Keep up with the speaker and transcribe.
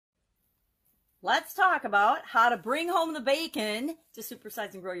Let's talk about how to bring home the bacon to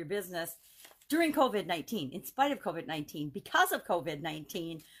supersize and grow your business during COVID-19, in spite of COVID-19, because of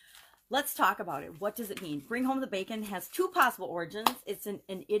COVID-19. Let's talk about it. What does it mean? Bring home the bacon has two possible origins. It's an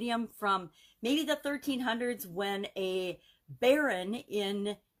idiom from maybe the 1300s when a baron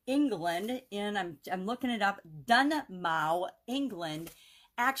in England, I'm looking it up, Dunmow, England,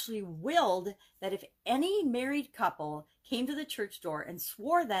 actually willed that if any married couple came to the church door and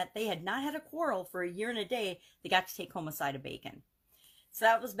swore that they had not had a quarrel for a year and a day, they got to take home a side of bacon. So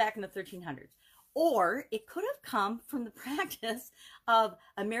that was back in the 1300s. Or it could have come from the practice of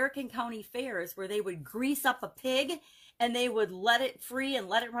American county fairs where they would grease up a pig and they would let it free and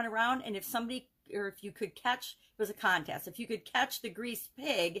let it run around. And if somebody, or if you could catch, it was a contest. If you could catch the greased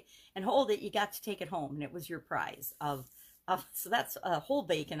pig and hold it, you got to take it home. And it was your prize so that's a whole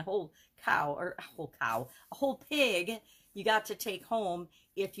bacon, a whole pig you got to take home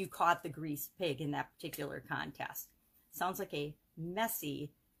if you caught the greased pig in that particular contest. Sounds like a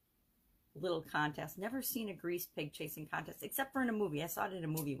messy little contest. Never seen a greased pig chasing contest except for in a movie. I saw it in a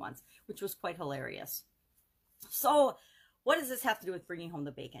movie once, which was quite hilarious. So what does this have to do with bringing home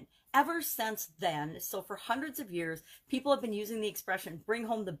the bacon? Ever since then, so for hundreds of years, people have been using the expression bring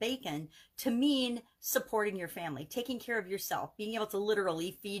home the bacon to mean supporting your family, taking care of yourself, being able to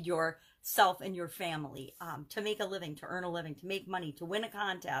literally feed yourself and your family, to make a living, to earn a living, to make money, to win a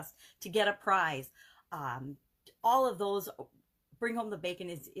contest, to get a prize. All of those, bring home the bacon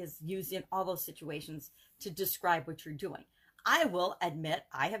is used in all those situations to describe what you're doing. I will admit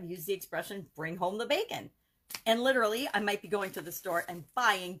I have used the expression bring home the bacon. And literally, I might be going to the store and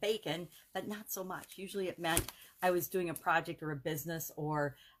buying bacon, but not so much. Usually it meant I was doing a project or a business,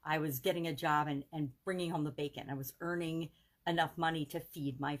 or I was getting a job and bringing home the bacon. I was earning enough money to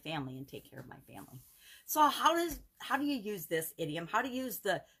feed my family and take care of my family. So how do you use this idiom? How to use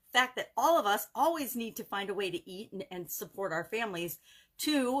the fact that all of us always need to find a way to eat and support our families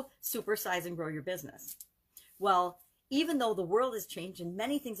to supersize and grow your business? Well, even though the world has changed and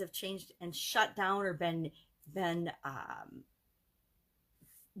many things have changed and shut down or been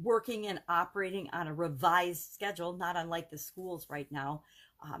working and operating on a revised schedule, not unlike the schools right now,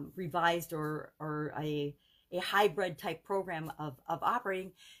 revised or a hybrid type program of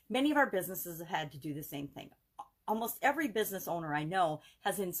operating, many of our businesses have had to do the same thing. Almost every business owner I know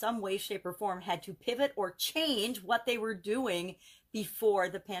has in some way, shape, or form had to pivot or change what they were doing before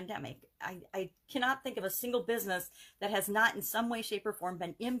the pandemic. I cannot think of a single business that has not in some way, shape, or form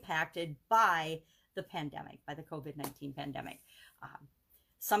been impacted by the pandemic, by the COVID-19 pandemic.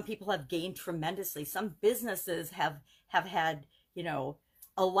 Some people have gained tremendously. Some businesses have had,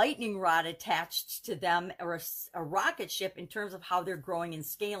 a lightning rod attached to them, or a rocket ship in terms of how they're growing and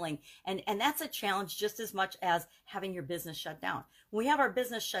scaling. And that's a challenge just as much as having your business shut down. When we have our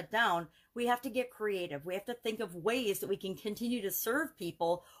business shut down, we have to get creative. We have to think of ways that we can continue to serve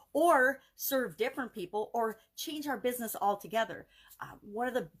people or serve different people or change our business altogether. One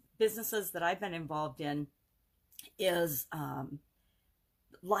of the businesses that I've been involved in is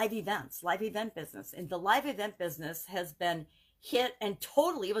live event business. And the live event business has been hit and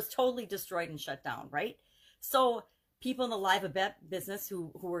it was totally destroyed and shut down, right? So people in the live event business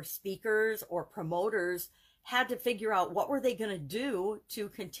who were speakers or promoters had to figure out what were they going to do to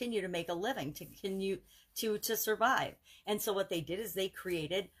continue to make a living, to continue to survive. And so what they did is they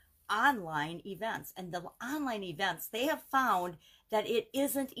created online events. And the online events, they have found that it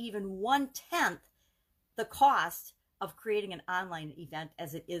isn't even 1/10 the cost of creating an online event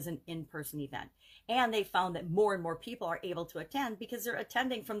as it is an in-person event. And they found that more and more people are able to attend because they're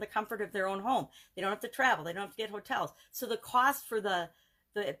attending from the comfort of their own home. They don't have to travel. They don't have to get hotels. So the cost for the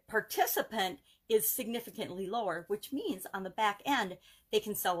participant is significantly lower, which means on the back end, they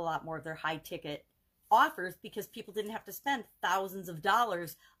can sell a lot more of their high ticket offers because people didn't have to spend thousands of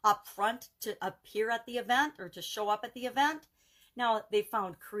dollars up front to appear at the event or to show up at the event. Now, they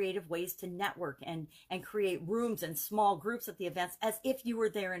found creative ways to network and create rooms and small groups at the events as if you were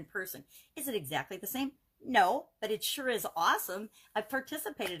there in person. Is it exactly the same? No, but it sure is awesome. I've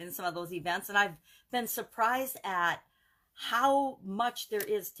participated in some of those events, and I've been surprised at how much there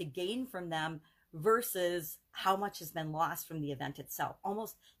is to gain from them versus how much has been lost from the event itself.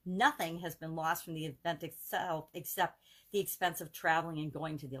 Almost nothing has been lost from the event itself except the expense of traveling and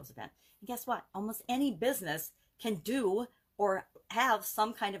going to those events. And guess what? Almost any business can do or have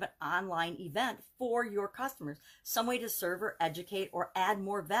some kind of an online event for your customers, some way to serve or educate or add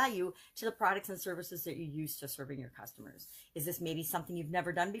more value to the products and services that you're used to serving your customers. Is this maybe something you've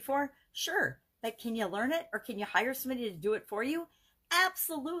never done before? Sure, but can you learn it, or can you hire somebody to do it for you?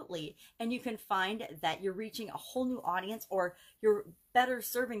 Absolutely. And you can find that you're reaching a whole new audience, or you're better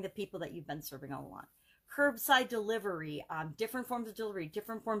serving the people that you've been serving all along. Curbside delivery, different forms of delivery,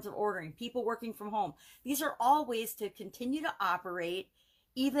 different forms of ordering, people working from home. These are all ways to continue to operate,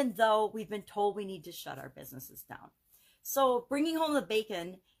 even though we've been told we need to shut our businesses down. So bringing home the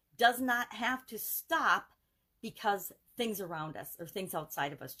bacon does not have to stop because things around us or things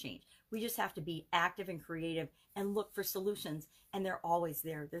outside of us change. We just have to be active and creative and look for solutions. And they're always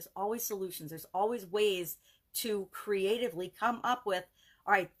there. There's always solutions. There's always ways to creatively come up with,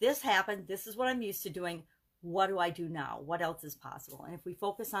 all right, this happened. This is what I'm used to doing. What do I do now? What else is possible? And if we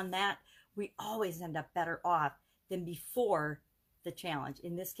focus on that, we always end up better off than before the challenge.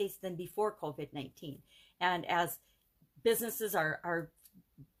 In this case, than before COVID-19. And as businesses are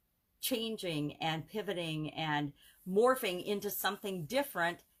changing and pivoting and morphing into something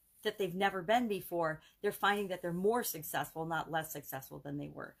different that they've never been before, they're finding that they're more successful, not less successful than they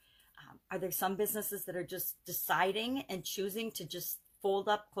were. Are there some businesses that are just deciding and choosing to just fold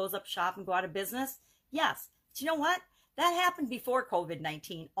up, close up shop, and go out of business? Yes. But you know what? That happened before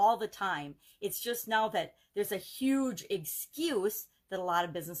COVID-19 all the time. It's just now that there's a huge excuse that a lot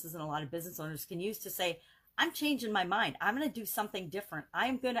of businesses and a lot of business owners can use to say, I'm changing my mind. I'm going to do something different.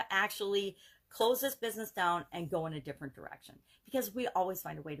 I'm going to actually close this business down and go in a different direction, because we always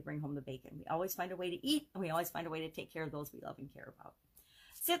find a way to bring home the bacon. We always find a way to eat, and we always find a way to take care of those we love and care about.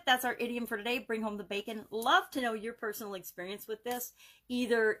 So that's our idiom for today. Bring home the bacon. Love to know your personal experience with this,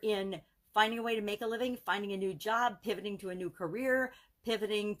 either in finding a way to make a living, finding a new job, pivoting to a new career,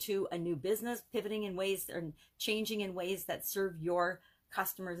 pivoting to a new business, pivoting in ways and changing in ways that serve your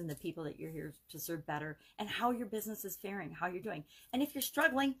customers and the people that you're here to serve better, and how your business is faring, how you're doing. And if you're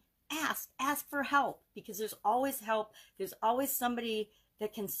struggling, ask for help, because there's always help. There's always somebody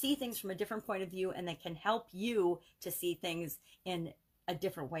that can see things from a different point of view and that can help you to see things in a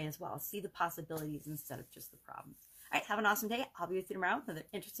different way as well. See the possibilities instead of just the problems. All right, have an awesome day. I'll be with you tomorrow with another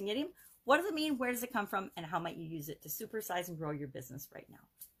interesting idiom. What does it mean? Where does it come from? And how might you use it to supersize and grow your business right now?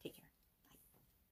 Take care.